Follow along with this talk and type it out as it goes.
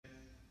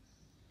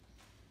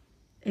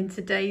In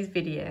today's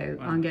video,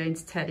 I'm going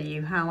to tell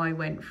you how I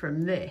went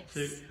from this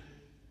 2,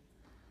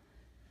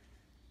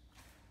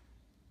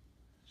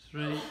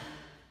 3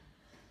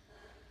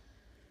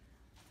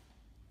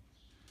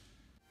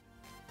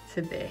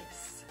 to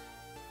this.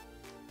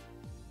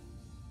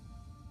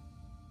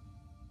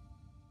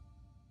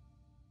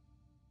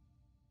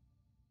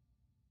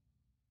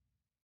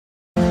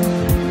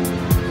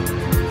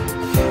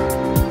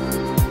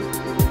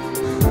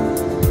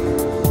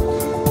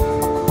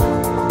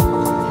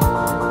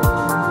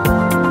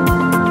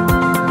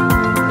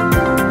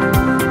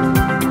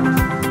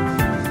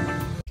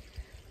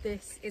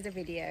 This is a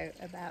video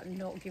about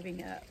not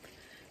giving up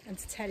and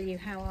to tell you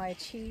how I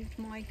achieved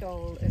my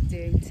goal of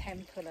doing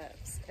 10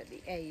 pull-ups at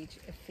the age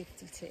of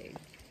 52.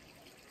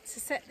 To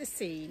set the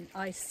scene,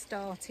 I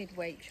started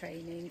weight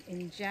training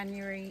in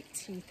January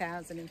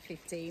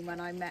 2015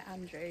 when I met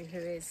Andrew, who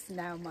is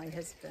now my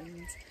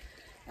husband,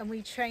 and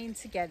we trained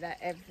together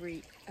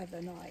every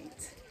other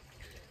night.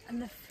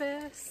 And the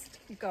first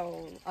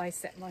goal I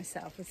set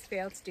myself was to be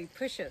able to do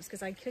push-ups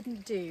because I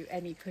couldn't do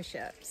any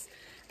push-ups.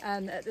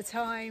 And at the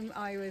time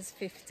I was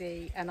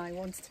 50 and I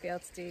wanted to be able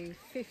to do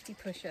 50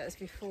 push-ups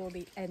before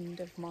the end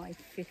of my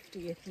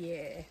 50th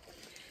year.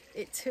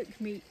 It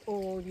took me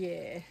all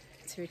year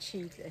to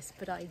achieve this,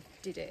 but I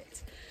did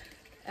it.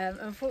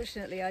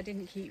 Unfortunately, I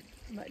didn't keep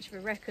much of a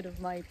record of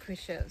my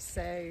push-ups,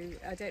 so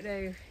I don't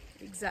know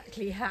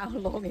exactly how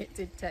long it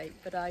did take,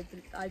 but I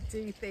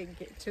do think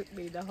it took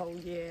me the whole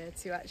year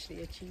to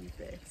actually achieve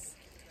this.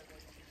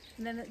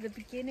 And then at the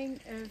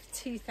beginning of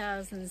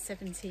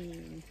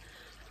 2017,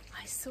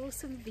 I saw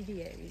some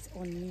videos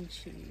on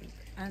YouTube,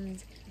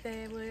 and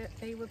they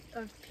were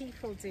of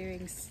people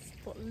doing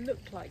what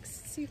looked like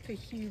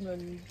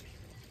superhuman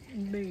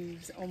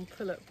moves on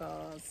pull-up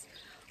bars.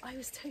 I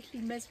was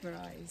totally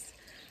mesmerised,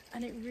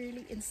 and it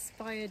really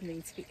inspired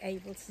me to be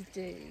able to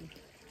do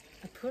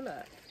a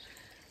pull-up.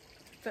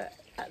 But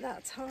at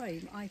that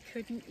time, I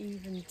couldn't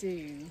even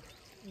do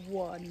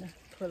one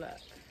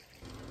pull-up.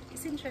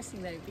 It's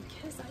interesting though,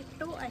 because I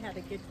thought I had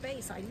a good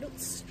base. I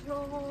looked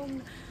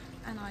strong,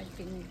 and I'd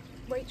been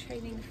weight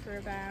training for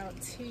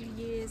about 2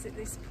 years at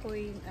this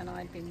point, and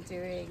I'd been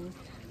doing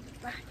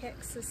back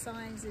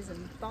exercises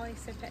and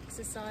bicep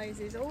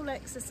exercises, all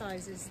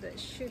exercises that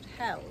should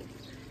help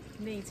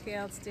me to be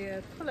able to do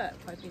a pull-up.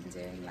 I've been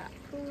doing lat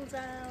pull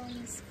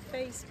downs,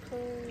 face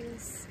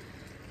pulls,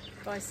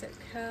 bicep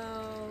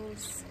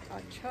curls.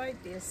 I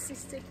tried the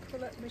assisted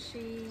pull-up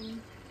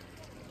machine.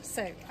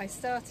 So I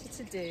started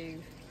to do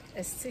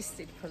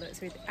assisted pull-ups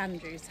with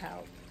Andrew's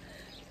help.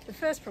 The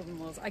first problem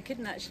was I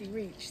couldn't actually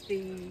reach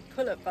the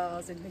pull-up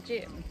bars in the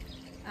gym,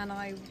 and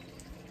I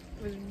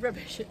was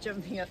rubbish at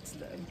jumping up to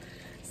them.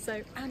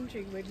 So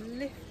Andrew would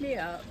lift me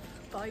up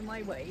by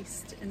my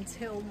waist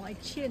until my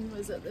chin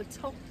was at the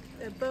top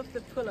above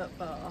the pull-up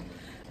bar,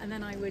 and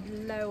then I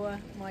would lower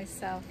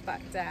myself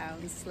back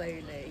down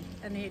slowly,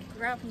 and he'd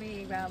grab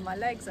me around my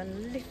legs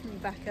and lift me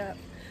back up,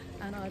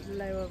 and I'd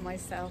lower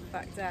myself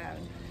back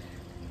down.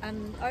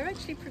 And I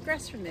actually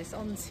progressed from this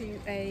onto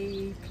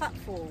a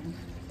platform.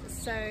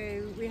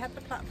 So we had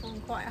the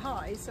platform quite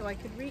high, so I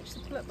could reach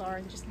the pull-up bar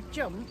and just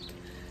jump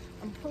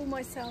and pull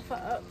myself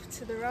up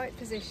to the right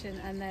position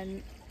and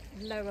then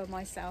lower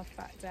myself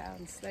back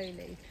down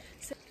slowly.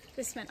 So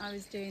this meant I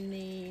was doing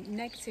the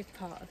negative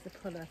part of the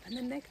pull-up, and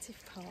the negative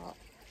part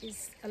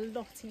is a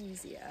lot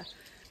easier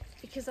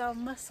because our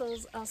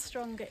muscles are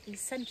stronger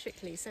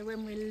eccentrically, so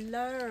when we're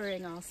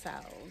lowering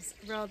ourselves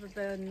rather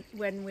than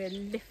when we're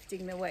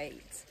lifting the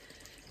weight.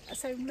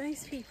 So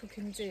most people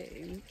can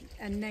do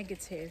a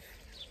negative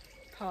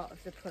part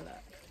of the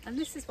pull-up, and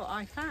this is what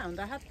I found.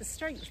 I had the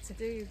strength to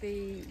do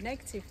the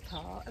negative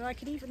part, and I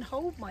could even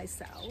hold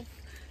myself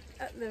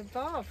at the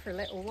bar for a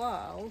little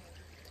while,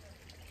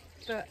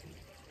 but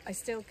I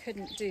still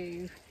couldn't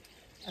do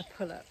a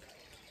pull-up.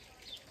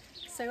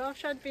 So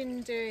after I'd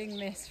been doing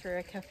this for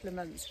a couple of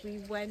months, we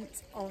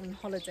went on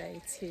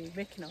holiday to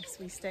Mykonos.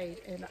 We stayed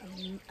in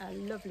a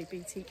lovely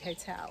boutique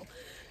hotel,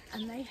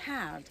 and they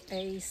had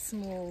a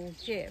small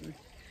gym,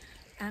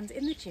 and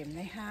in the gym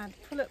they had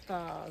pull-up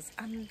bars,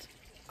 and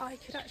I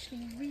could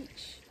actually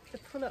reach the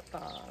pull-up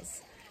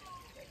bars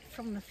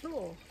from the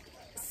floor.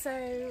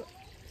 So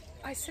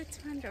I said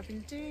to Andrew, I've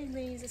been doing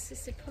these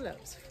assisted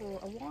pull-ups for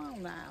a while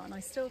now and I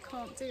still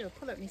can't do a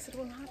pull-up. And he said,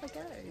 well, have a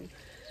go.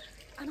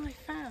 And I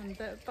found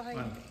that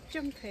by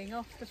jumping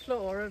off the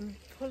floor and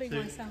pulling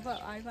myself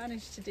up, I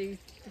managed to do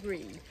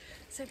 3.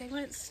 So they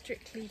weren't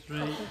strictly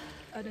proper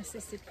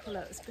unassisted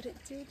pull-ups, but it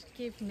did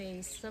give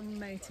me some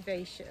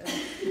motivation.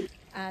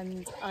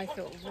 And I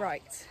thought,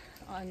 right,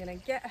 I'm going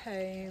to get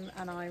home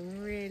and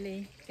I'm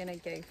really going to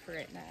go for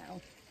it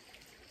now.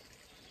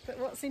 But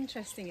what's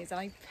interesting is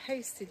I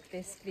posted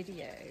this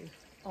video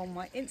on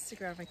my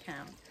Instagram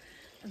account,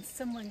 and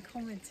someone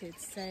commented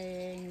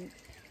saying,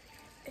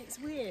 it's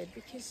weird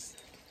because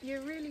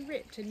you're really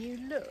ripped and you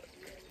look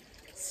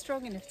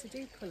strong enough to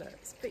do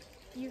pull-ups, but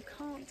you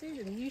can't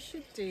do them. You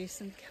should do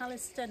some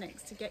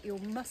calisthenics to get your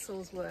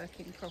muscles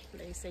working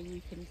properly so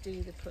you can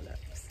do the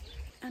pull-ups.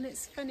 And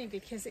it's funny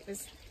because it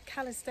was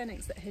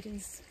calisthenics that had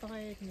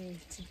inspired me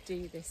to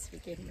do this to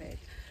begin with.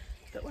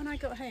 But when I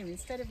got home,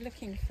 instead of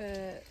looking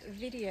for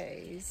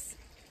videos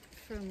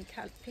from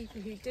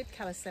people who did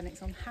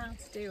calisthenics on how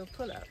to do a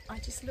pull-up, I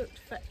just looked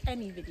for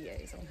any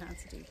videos on how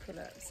to do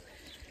pull-ups.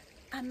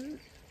 And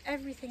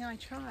everything I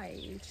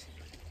tried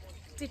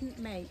didn't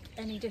make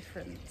any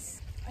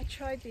difference. I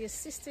tried the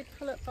assisted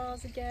pull-up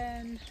bars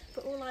again,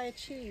 but all I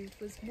achieved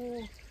was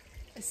more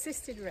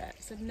assisted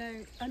reps and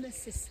no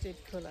unassisted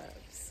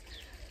pull-ups.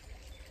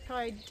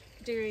 Tried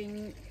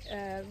doing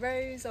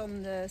rows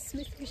on the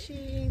Smith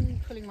machine,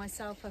 pulling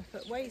myself up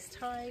at waist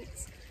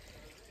height,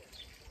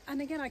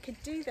 and again I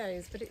could do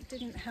those, but it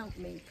didn't help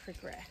me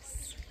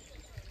progress.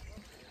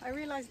 I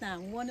realise now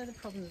one of the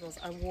problems was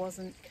I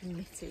wasn't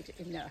committed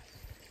enough,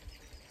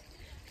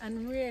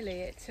 and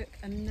really it took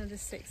another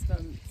 6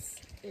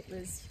 months. It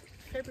was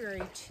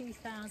February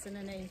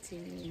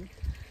 2018,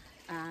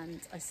 and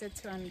I said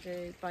to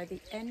Andrew, by the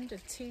end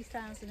of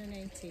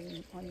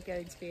 2018 I'm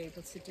going to be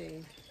able to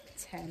do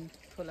 10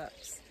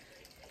 pull-ups.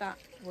 That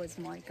was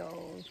my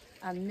goal,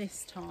 and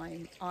this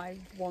time I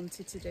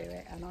wanted to do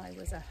it and I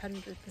was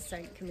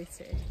 100%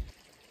 committed.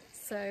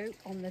 So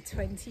on the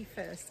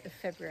 21st of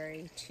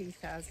February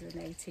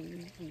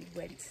 2018 we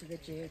went to the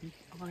gym.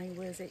 I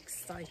was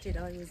excited,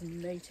 I was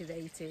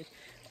motivated.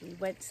 We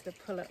went to the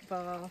pull-up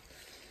bar.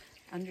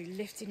 Andrew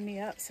lifted me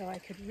up so I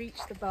could reach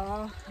the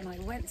bar, and I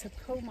went to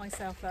pull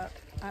myself up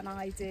and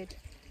I did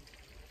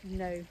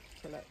no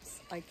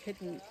pull-ups. I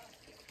couldn't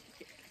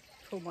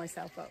pull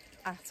myself up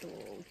at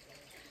all.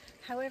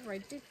 However, I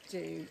did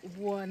do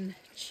one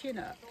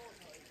chin-up.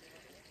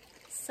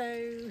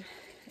 So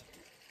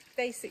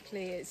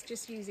basically it's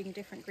just using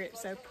different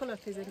grips. So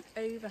pull-up is an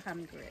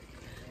overhand grip,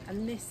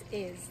 and this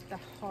is the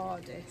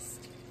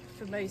hardest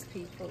for most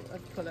people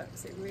of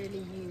pull-ups. It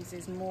really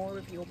uses more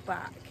of your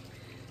back.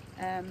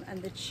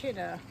 And the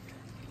chin-up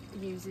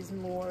uses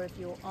more of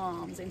your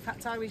arms. In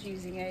fact, I was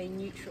using a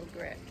neutral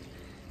grip,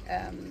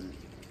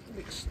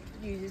 which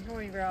uses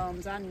more of your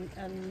arms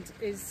and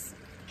is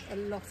a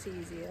lot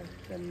easier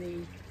than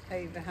the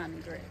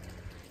overhand grip.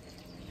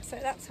 So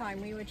at that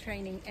time we were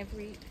training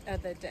every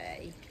other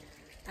day,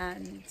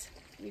 and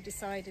we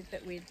decided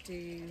that we'd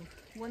do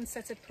one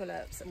set of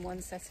pull-ups and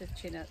one set of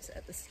chin-ups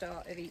at the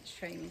start of each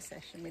training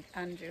session, with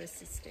Andrew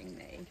assisting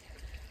me.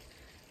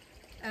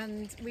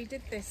 And we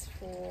did this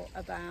for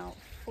about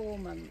 4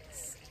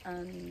 months,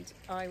 and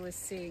I was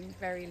seeing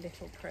very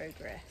little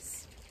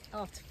progress.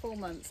 After 4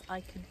 months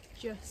I could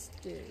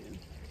just do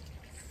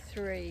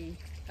 3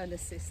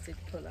 unassisted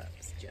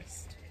pull-ups,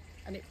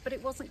 but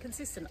it wasn't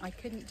consistent. I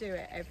couldn't do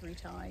it every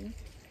time.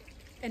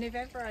 And if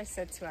ever I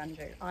said to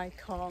Andrew, I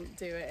can't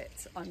do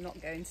it, I'm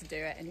not going to do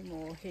it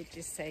anymore, he'd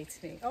just say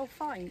to me, oh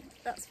fine,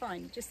 that's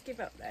fine, just give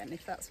up then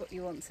if that's what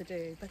you want to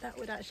do. But that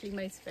would actually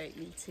motivate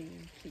me to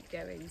keep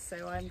going,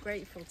 so I'm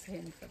grateful to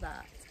him for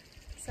that.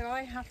 So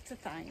I have to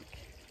thank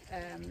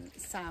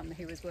Sam,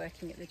 who was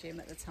working at the gym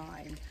at the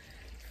time,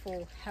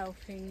 for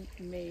helping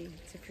me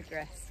to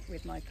progress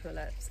with my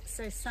pull-ups.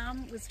 So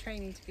Sam was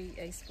training to be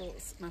a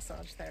sports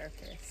massage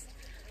therapist,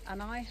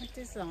 and I had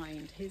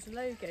designed his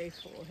logo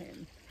for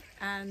him.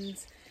 And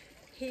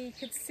he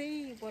could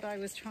see what I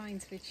was trying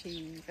to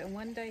achieve, and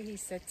one day he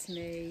said to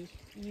me,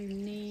 you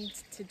need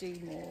to do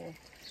more,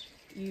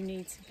 you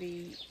need to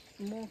be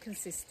more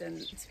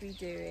consistent, to be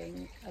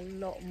doing a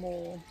lot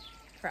more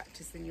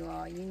practice than you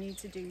are. You need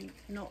to do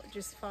not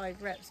just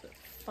 5 reps but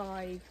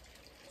 5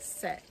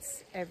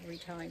 sets every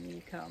time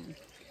you come,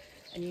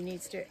 and you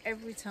need to do it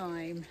every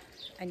time,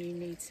 and you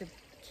need to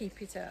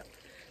keep it up.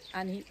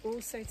 And he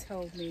also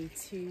told me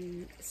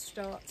to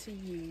start to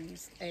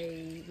use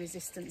a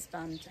resistance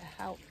band to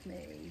help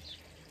me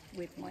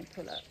with my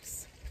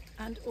pull-ups,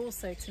 and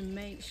also to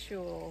make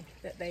sure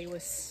that they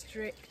were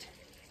strict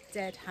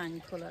dead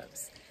hang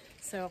pull-ups,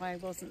 so I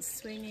wasn't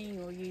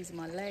swinging or using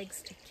my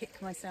legs to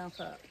kick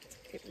myself up.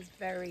 It was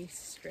very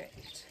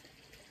strict.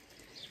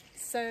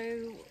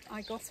 So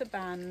I got a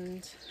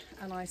band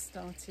and I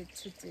started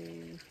to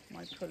do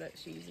my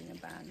pull-ups using a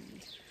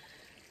band.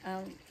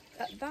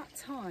 At that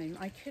time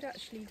I could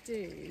actually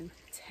do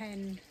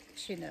 10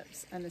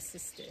 chin-ups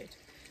unassisted.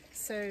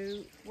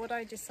 So what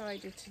I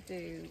decided to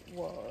do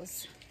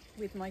was,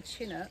 with my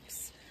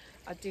chin-ups,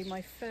 I'd do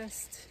my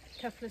first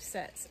couple of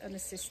sets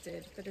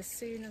unassisted, but as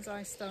soon as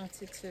I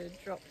started to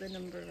drop the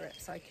number of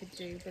reps I could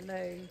do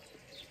below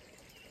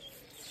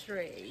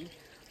 3,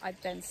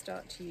 I'd then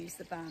start to use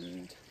the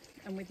band.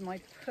 And with my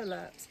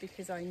pull-ups,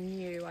 because I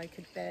knew I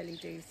could barely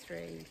do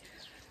 3,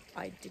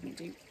 I didn't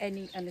do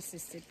any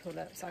unassisted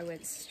pull-ups. I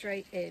went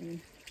straight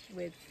in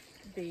with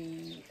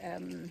the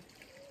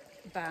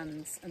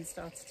bands and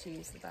started to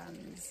use the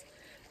bands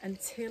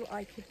until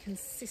I could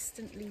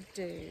consistently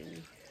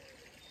do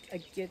a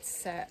good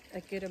set, a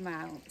good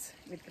amount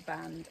with the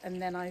band,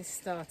 and then I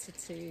started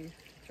to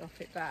drop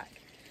it back.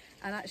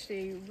 And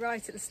actually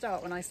right at the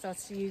start, when I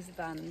started to use the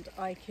band,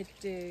 I could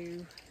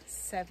do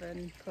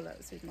 7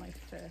 pull-ups with my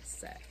first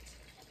set.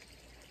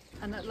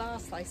 And at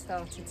last I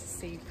started to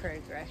see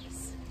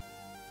progress.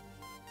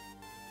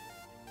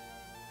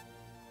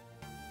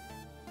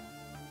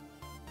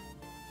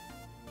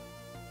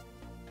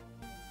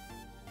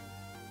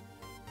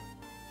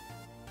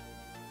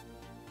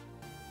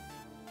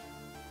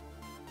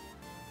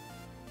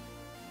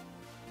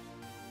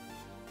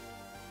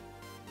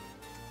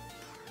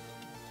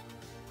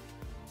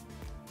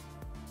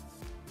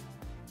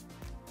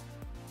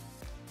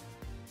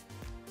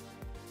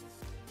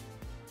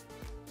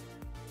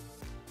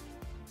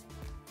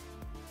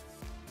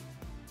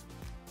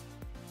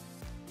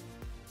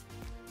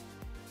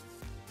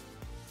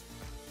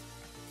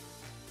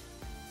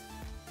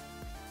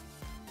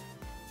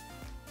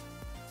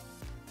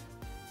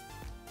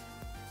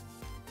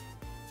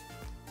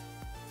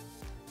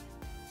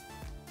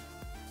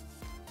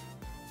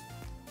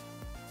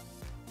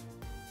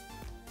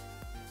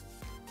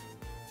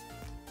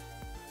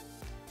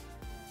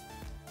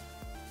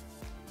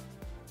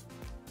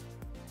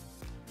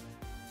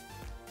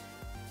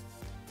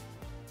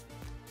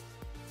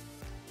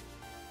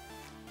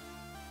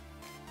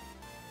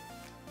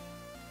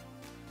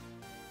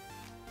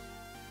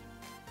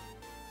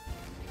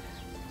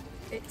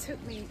 it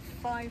took me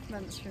 5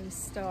 months from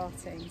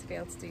starting to be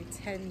able to do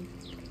 10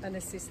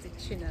 unassisted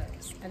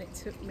chin-ups, and it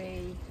took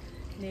me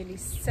nearly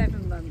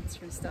 7 months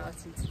from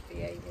starting to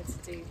be able to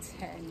do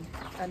 10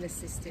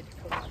 unassisted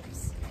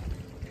pull-ups.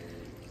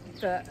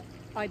 But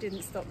I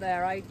didn't stop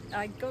there.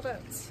 I got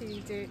up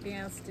to being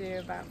able to do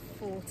about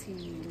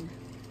 14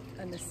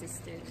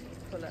 unassisted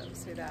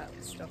pull-ups without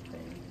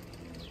stopping.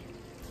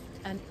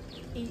 And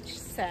each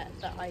set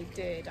that I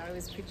did, I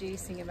was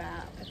producing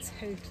about a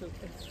total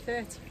of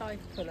 35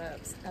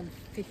 pull-ups and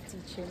 50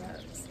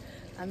 chin-ups.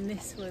 And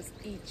this was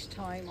each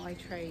time I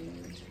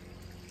trained.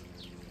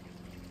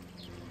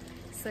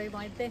 So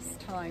by this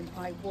time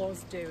I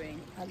was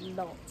doing a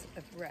lot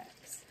of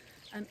reps.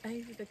 And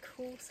over the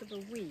course of a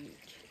week,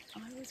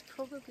 I was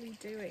probably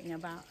doing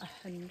about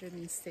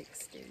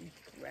 160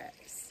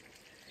 reps.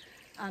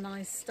 And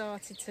I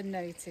started to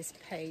notice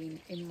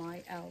pain in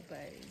my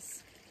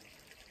elbows.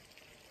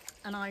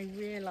 And I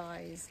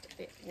realised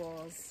it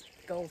was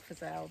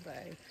golfer's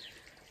elbow.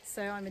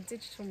 So I'm a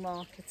digital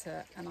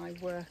marketer and I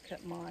work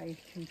at my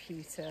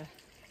computer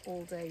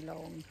all day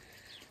long.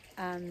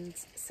 And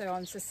so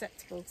I'm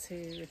susceptible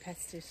to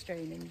repetitive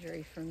strain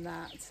injury from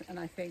that. And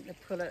I think the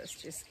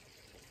pull-ups just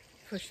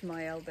pushed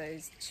my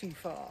elbows too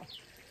far.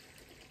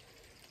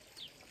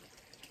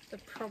 The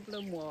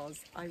problem was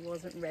I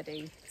wasn't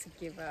ready to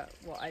give up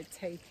what I'd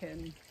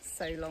taken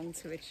so long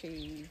to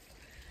achieve.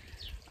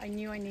 I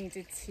knew I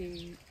needed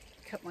to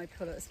cut my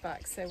pull-ups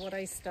back, so what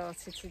I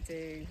started to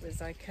do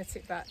was I cut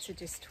it back to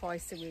just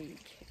twice a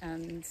week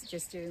and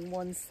just doing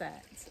one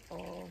set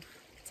of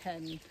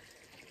 10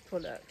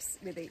 pull-ups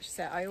with each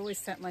set. I always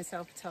set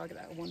myself a target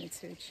that I wanted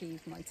to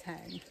achieve my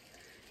 10,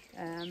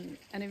 and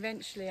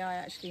eventually I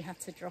actually had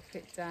to drop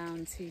it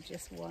down to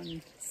just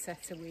one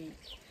set a week,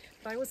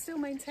 but I was still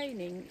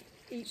maintaining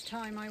each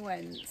time I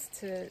went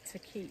to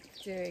keep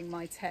doing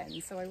my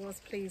 10, so I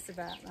was pleased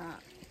about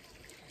that.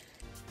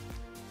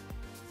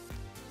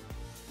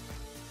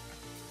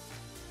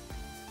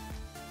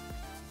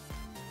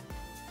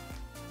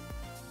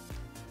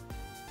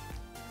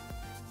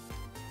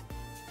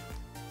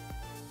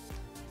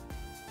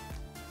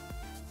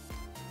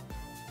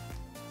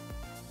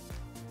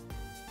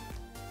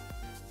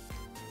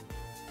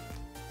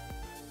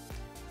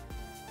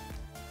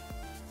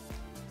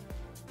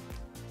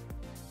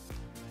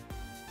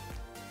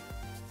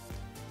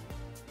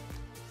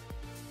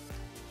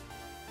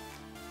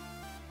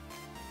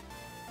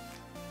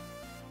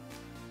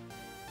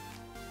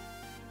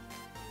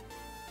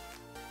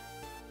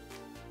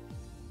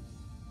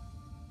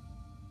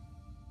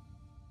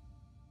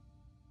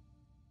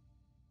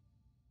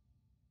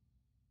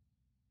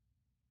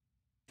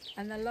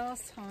 And the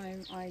last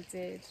time I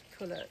did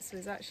pull-ups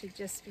was actually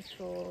just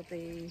before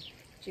the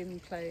gym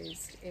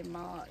closed in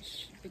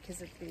March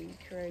because of the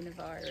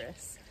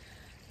coronavirus.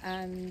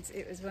 And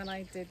it was when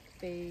I did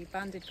the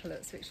banded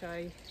pull-ups, which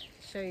I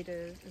showed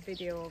a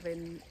video of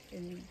in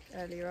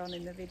earlier on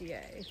in the video.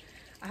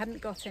 I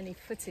hadn't got any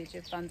footage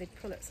of banded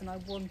pull-ups and I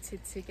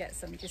wanted to get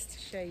some just to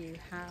show you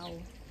how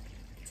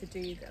to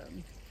do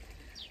them.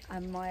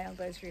 And my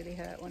elbows really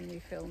hurt when we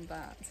filmed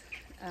that.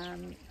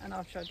 And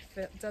after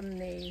I'd done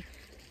the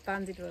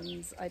banded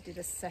ones, I did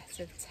a set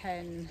of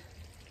 10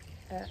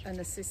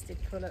 unassisted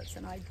pull-ups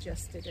and I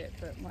just did it,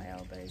 but my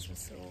elbows were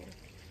sore.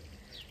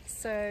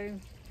 So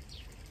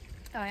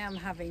I am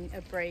having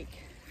a break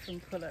from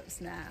pull-ups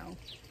now.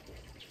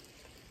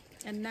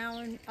 And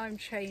now I'm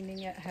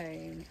training at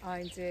home.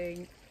 I'm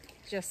doing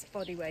just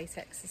body weight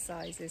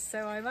exercises. So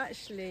I'm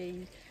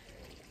actually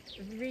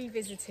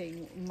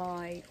revisiting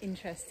my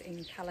interest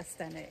in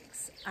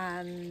calisthenics,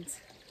 and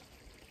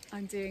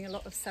I'm doing a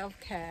lot of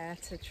self-care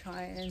to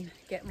try and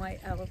get my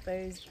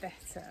elbows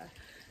better.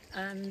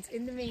 And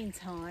in the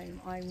meantime,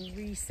 I'm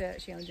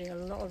doing a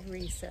lot of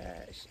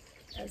research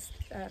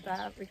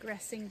about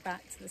regressing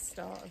back to the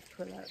start of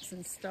pull-ups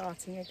and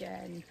starting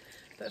again,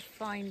 but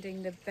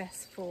finding the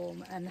best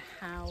form and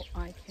how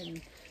I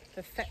can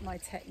perfect my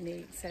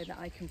technique so that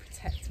I can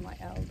protect my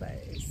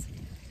elbows.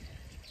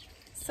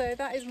 So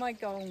that is my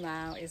goal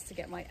now, is to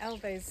get my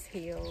elbows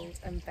healed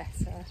and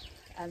better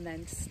and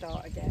then to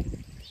start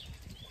again.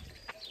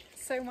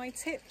 So my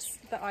tips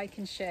that I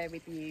can share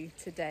with you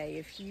today,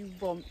 if you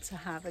want to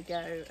have a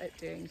go at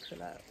doing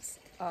pull-ups,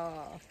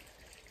 are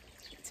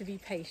to be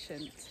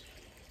patient,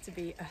 to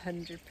be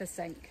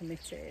 100%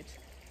 committed,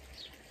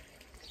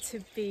 to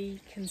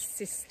be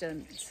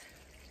consistent,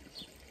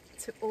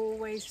 to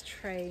always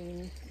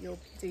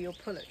do your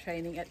pull-up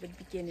training at the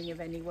beginning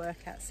of any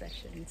workout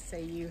session so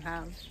you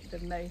have the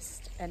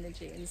most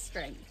energy and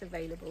strength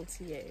available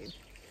to you.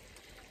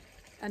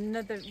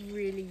 Another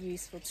really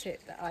useful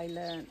tip that I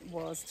learned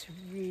was to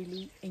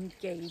really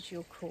engage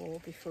your core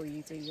before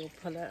you do your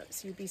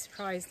pull-ups. You'll be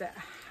surprised at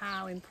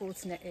how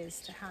important it is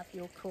to have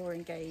your core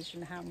engaged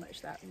and how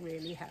much that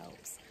really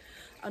helps.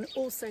 And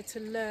also to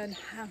learn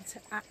how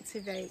to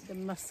activate the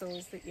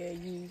muscles that you're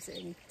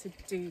using to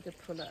do the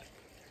pull-up.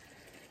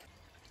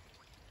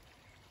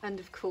 And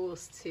of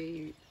course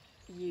to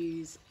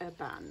use a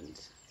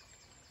band.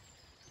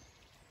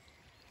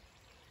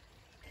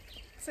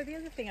 So the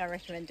other thing I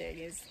recommend doing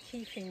is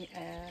keeping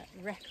a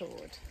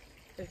record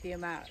of the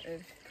amount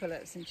of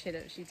pull-ups and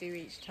chin-ups you do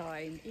each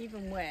time,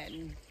 even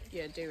when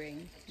you're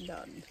doing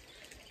none,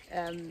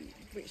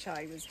 which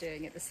I was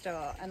doing at the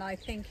start. And I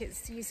think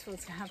it's useful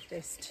to have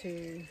this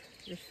to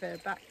refer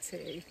back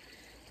to,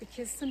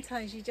 because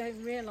sometimes you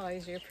don't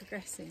realise you're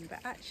progressing,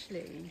 but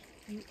actually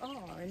you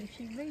are. And if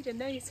you made a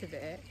note of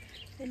it,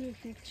 then you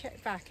can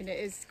check back, and it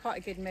is quite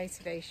a good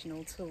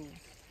motivational tool.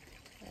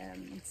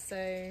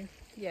 So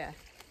yeah,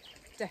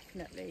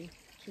 definitely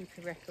keep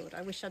a record.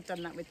 I wish I'd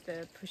done that with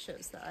the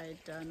push-ups that I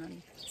had done.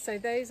 And so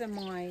those are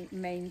my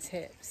main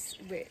tips,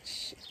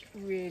 which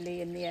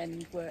really in the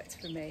end worked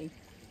for me.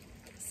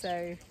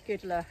 So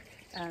good luck,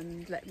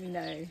 and let me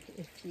know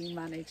if you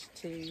manage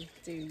to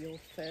do your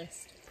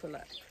first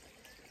pull-up.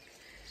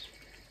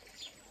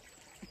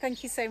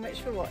 Thank you so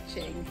much for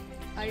watching.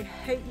 I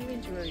hope you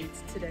enjoyed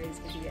today's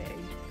video.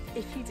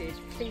 If you did,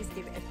 please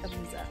give it a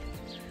thumbs up.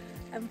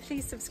 And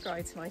please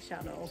subscribe to my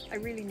channel. I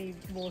really need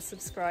more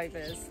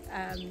subscribers.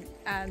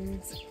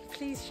 And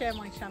please share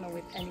my channel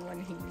with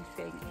anyone who you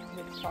think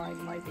would find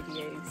my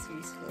videos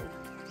useful.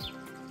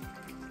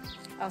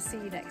 I'll see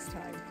you next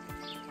time.